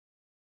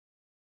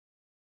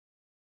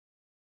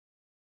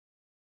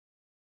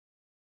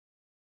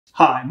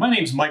Hi, my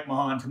name is Mike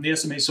Mahan from the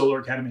SMA Solar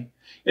Academy.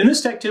 In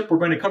this tech tip, we're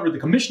going to cover the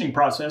commissioning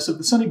process of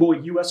the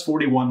Sunnyboy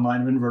US-41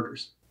 line of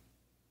inverters.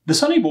 The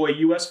Sunnyboy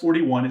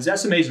US-41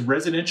 is SMA's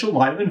residential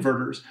line of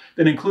inverters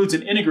that includes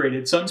an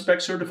integrated SunSpec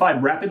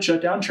certified rapid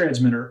shutdown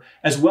transmitter,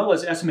 as well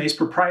as SMA's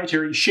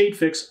proprietary shade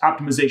fix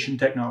optimization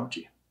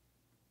technology.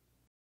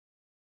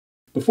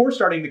 Before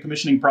starting the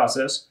commissioning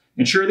process,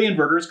 ensure the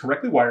inverter is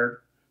correctly wired,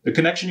 the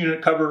connection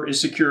unit cover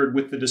is secured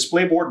with the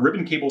DisplayBoard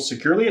ribbon cable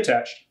securely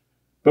attached.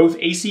 Both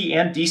AC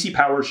and DC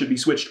power should be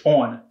switched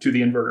on to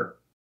the inverter.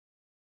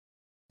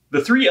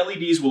 The three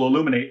LEDs will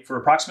illuminate for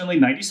approximately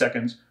 90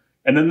 seconds,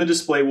 and then the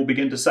display will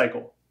begin to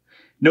cycle.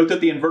 Note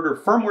that the inverter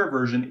firmware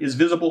version is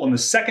visible on the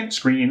second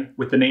screen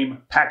with the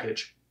name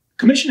Package.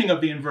 Commissioning of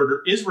the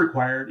inverter is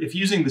required if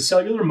using the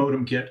cellular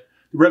modem kit,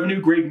 the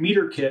revenue grade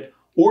meter kit,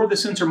 or the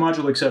sensor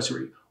module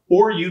accessory,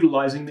 or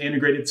utilizing the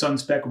integrated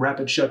SunSpec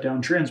rapid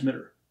shutdown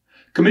transmitter.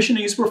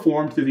 Commissioning is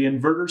performed through the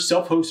inverter's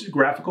self-hosted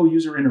graphical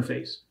user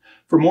interface.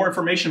 For more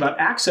information about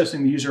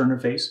accessing the user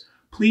interface,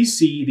 please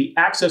see the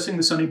Accessing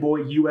the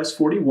Sunnyboy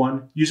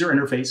US-41 user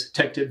interface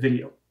tech tip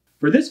video.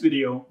 For this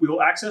video, we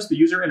will access the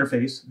user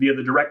interface via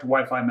the direct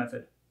Wi-Fi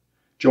method.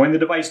 Join the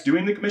device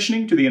doing the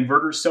commissioning to the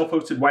inverter's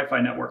self-hosted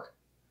Wi-Fi network.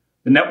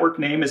 The network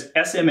name is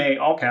SMA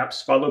all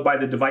caps, followed by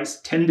the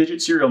device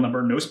 10-digit serial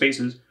number, no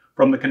spaces,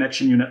 from the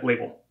connection unit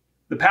label.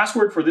 The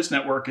password for this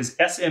network is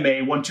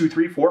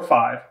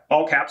SMA12345,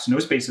 all caps, no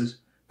spaces,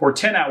 for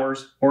 10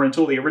 hours or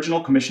until the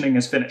original commissioning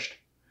is finished.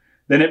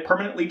 Then it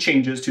permanently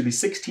changes to the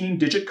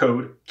 16-digit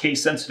code,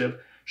 case sensitive,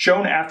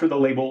 shown after the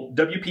label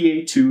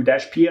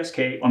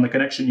WPA2-PSK on the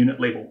connection unit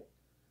label.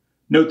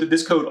 Note that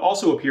this code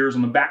also appears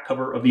on the back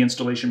cover of the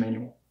installation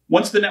manual.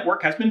 Once the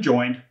network has been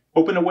joined,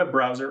 open a web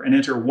browser and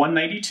enter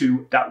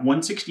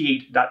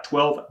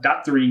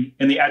 192.168.12.3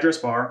 in the address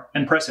bar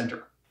and press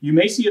enter. You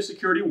may see a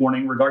security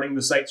warning regarding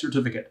the site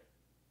certificate.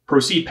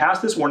 Proceed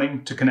past this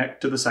warning to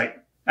connect to the site.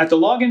 At the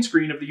login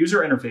screen of the user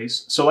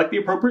interface, select the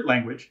appropriate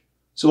language,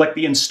 select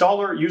the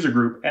installer user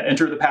group, and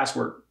enter the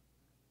password.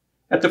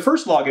 At the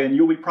first login,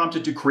 you'll be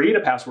prompted to create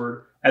a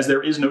password as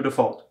there is no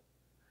default.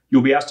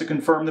 You'll be asked to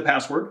confirm the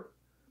password.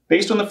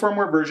 Based on the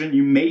firmware version,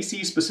 you may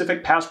see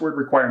specific password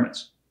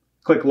requirements.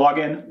 Click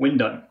Login when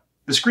done.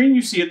 The screen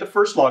you see at the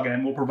first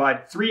login will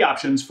provide three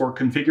options for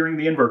configuring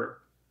the inverter.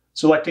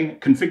 Selecting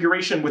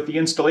Configuration with the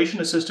Installation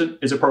Assistant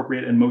is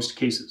appropriate in most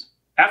cases.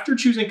 After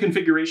choosing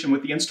Configuration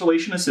with the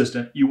Installation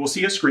Assistant, you will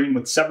see a screen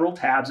with several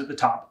tabs at the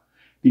top.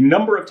 The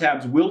number of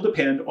tabs will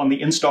depend on the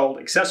installed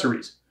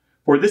accessories.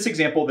 For this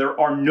example, there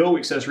are no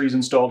accessories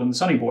installed in the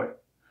Sunnyboy.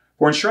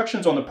 For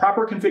instructions on the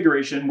proper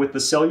configuration with the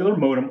cellular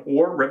modem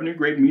or revenue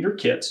grade meter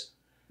kits,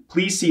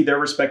 please see their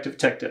respective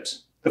tech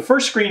tips. The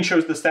first screen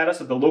shows the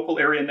status of the local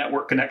area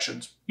network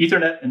connections,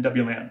 Ethernet and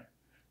WLAN.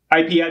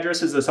 IP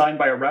addresses assigned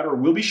by a router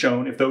will be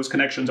shown if those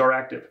connections are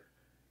active.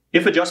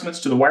 If adjustments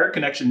to the wired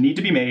connection need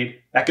to be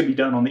made, that can be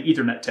done on the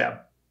Ethernet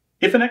tab.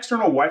 If an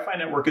external Wi-Fi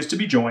network is to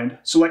be joined,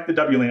 select the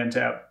WLAN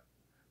tab.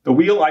 The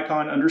wheel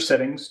icon under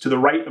Settings to the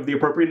right of the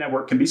appropriate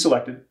network can be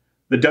selected,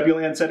 the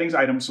WLAN settings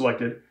item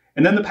selected,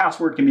 and then the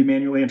password can be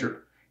manually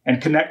entered,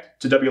 and Connect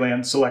to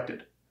WLAN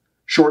selected.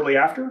 Shortly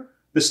after,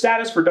 the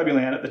status for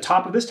WLAN at the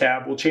top of this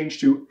tab will change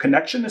to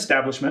Connection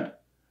Establishment,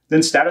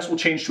 then status will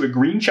change to a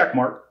green check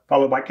mark,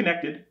 followed by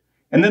Connected,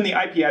 and then the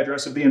IP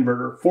address of the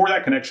inverter for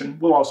that connection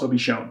will also be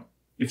shown.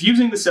 If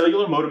using the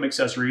cellular modem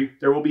accessory,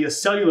 there will be a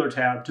Cellular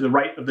tab to the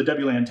right of the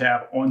WLAN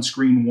tab on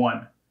screen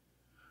 1.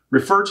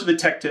 Refer to the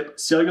tech tip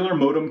Cellular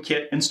Modem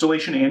Kit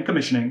Installation and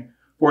Commissioning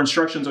for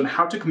instructions on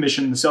how to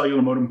commission the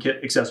cellular modem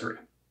kit accessory.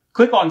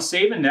 Click on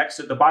Save and Next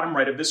at the bottom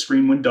right of this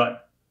screen when done.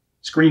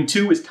 Screen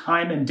 2 is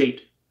Time and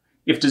Date.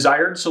 If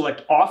desired,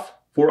 select Off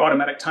for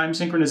automatic time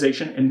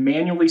synchronization and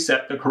manually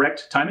set the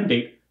correct time and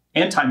date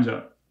and time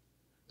zone.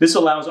 This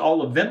allows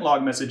all event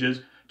log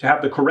messages to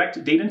have the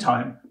correct date and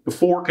time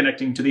before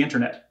connecting to the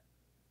internet.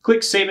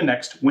 Click Save and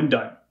Next when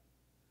done.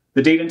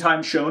 The date and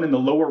time shown in the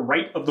lower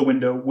right of the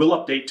window will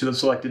update to the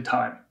selected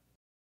time.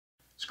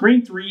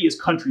 Screen 3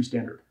 is Country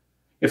Standard.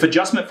 If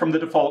adjustment from the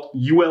default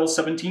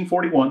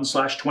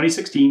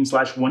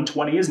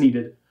UL1741/2016/120 is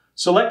needed,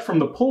 select from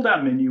the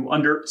pull-down menu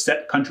under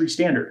Set Country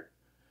Standard.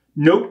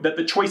 Note that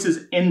the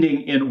choices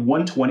ending in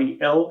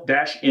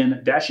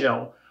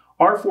 120L-N-L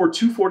are for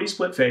 240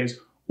 split phase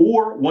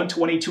or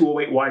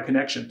 120-208Y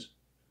connections.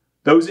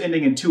 Those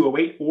ending in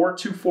 208 or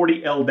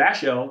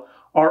 240L-L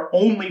are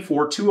only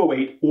for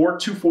 208 or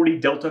 240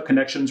 Delta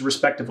connections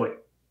respectively.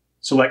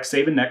 Select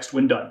Save and Next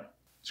when done.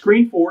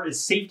 Screen 4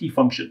 is Safety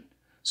Function.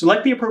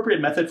 Select the appropriate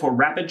method for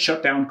rapid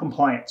shutdown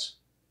compliance.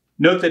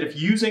 Note that if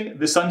using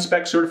the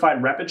SunSpec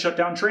certified rapid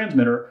shutdown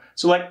transmitter,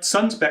 select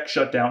SunSpec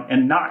shutdown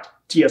and not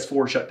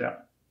TS4 shutdown.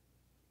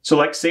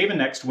 Select Save and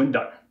Next when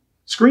done.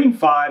 Screen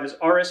 5 is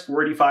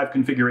RS485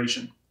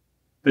 configuration.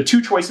 The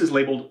two choices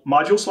labeled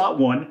Module Slot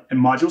 1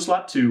 and Module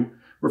Slot 2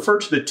 refer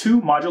to the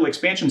two module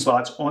expansion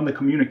slots on the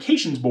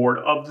communications board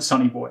of the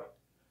Sunnyboy.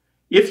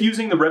 If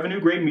using the revenue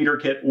grade meter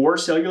kit or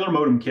cellular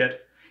modem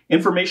kit,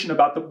 information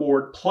about the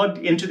board plugged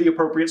into the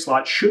appropriate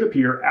slot should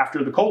appear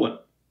after the colon.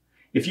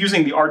 If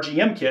using the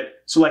RGM kit,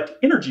 select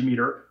Energy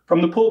Meter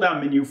from the pull-down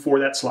menu for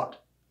that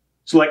slot.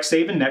 Select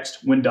Save and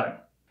Next when done.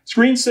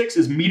 Screen 6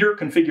 is Meter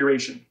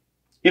Configuration.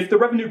 If the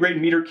Revenue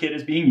Grade Meter kit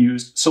is being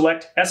used,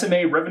 select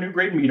SMA Revenue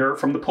Grade Meter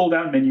from the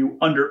pull-down menu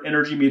under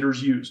Energy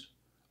Meters Used.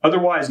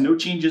 Otherwise, no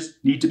changes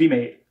need to be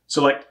made.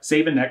 Select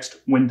Save and Next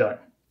when done.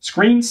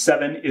 Screen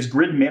 7 is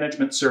Grid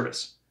Management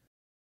Service.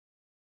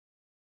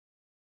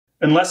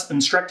 Unless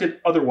instructed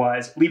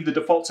otherwise, leave the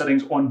default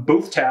settings on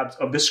both tabs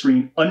of this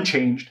screen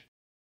unchanged.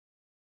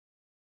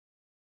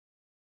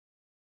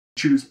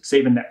 Choose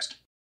Save and Next.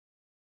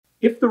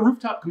 If the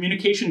Rooftop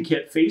Communication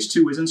Kit Phase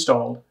 2 is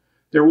installed,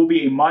 there will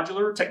be a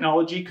Modular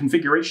Technology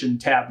Configuration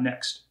tab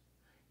next.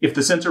 If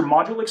the sensor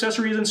module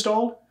accessory is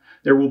installed,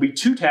 there will be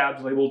 2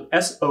 tabs labeled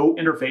SO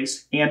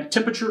Interface and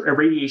Temperature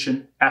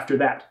Irradiation after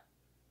that.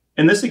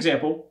 In this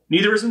example,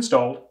 neither is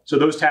installed, so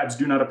those tabs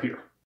do not appear.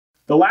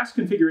 The last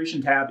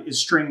configuration tab is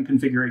String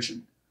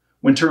Configuration.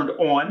 When turned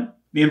on,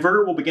 the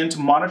inverter will begin to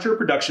monitor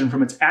production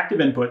from its active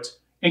inputs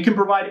and can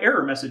provide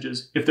error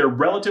messages if their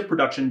relative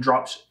production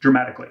drops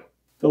dramatically.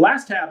 The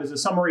last tab is a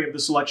summary of the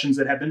selections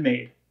that have been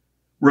made.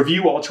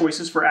 Review all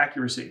choices for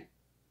accuracy.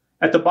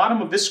 At the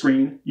bottom of this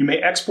screen, you may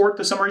export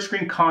the summary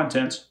screen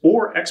contents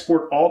or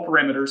export all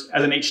parameters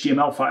as an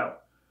HTML file.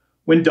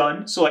 When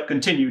done, select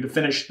Continue to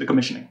finish the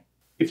commissioning.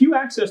 If you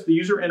access the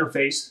user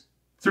interface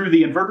through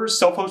the inverter's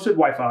self-hosted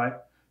Wi-Fi,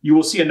 you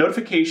will see a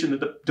notification that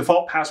the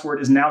default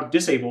password is now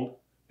disabled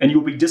and you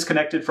will be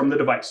disconnected from the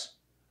device.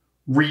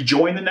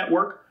 Rejoin the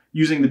network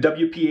using the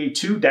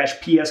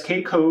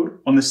WPA2-PSK code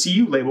on the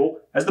CU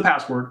label as the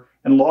password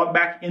and log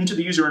back into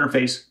the user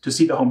interface to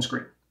see the home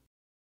screen.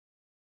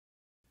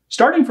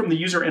 Starting from the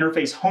user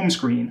interface home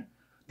screen,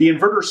 the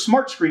inverter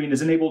smart screen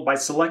is enabled by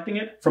selecting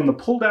it from the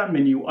pull-down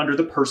menu under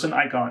the person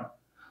icon.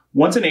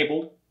 Once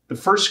enabled, the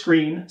first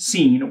screen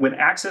seen when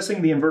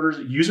accessing the inverter's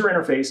user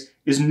interface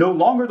is no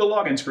longer the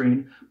login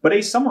screen, but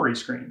a summary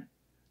screen.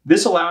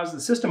 This allows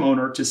the system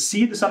owner to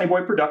see the Sunny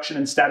Boy production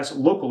and status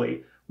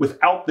locally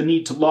without the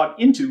need to log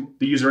into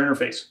the user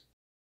interface.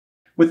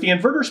 With the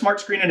inverter smart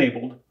screen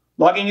enabled,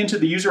 logging into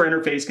the user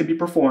interface can be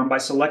performed by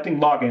selecting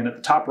Login at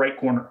the top right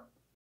corner.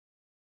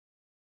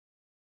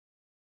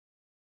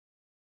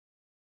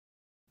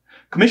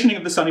 Commissioning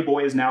of the Sunny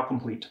Boy is now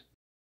complete.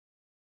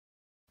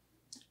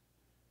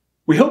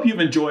 We hope you've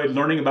enjoyed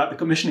learning about the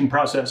commissioning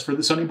process for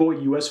the Sunny Boy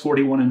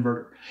US-41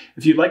 inverter.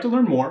 If you'd like to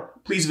learn more,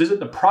 please visit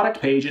the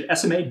product page at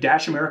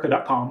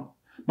sma-america.com.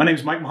 My name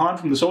is Mike Mahan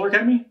from the Solar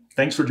Academy.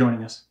 Thanks for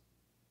joining us.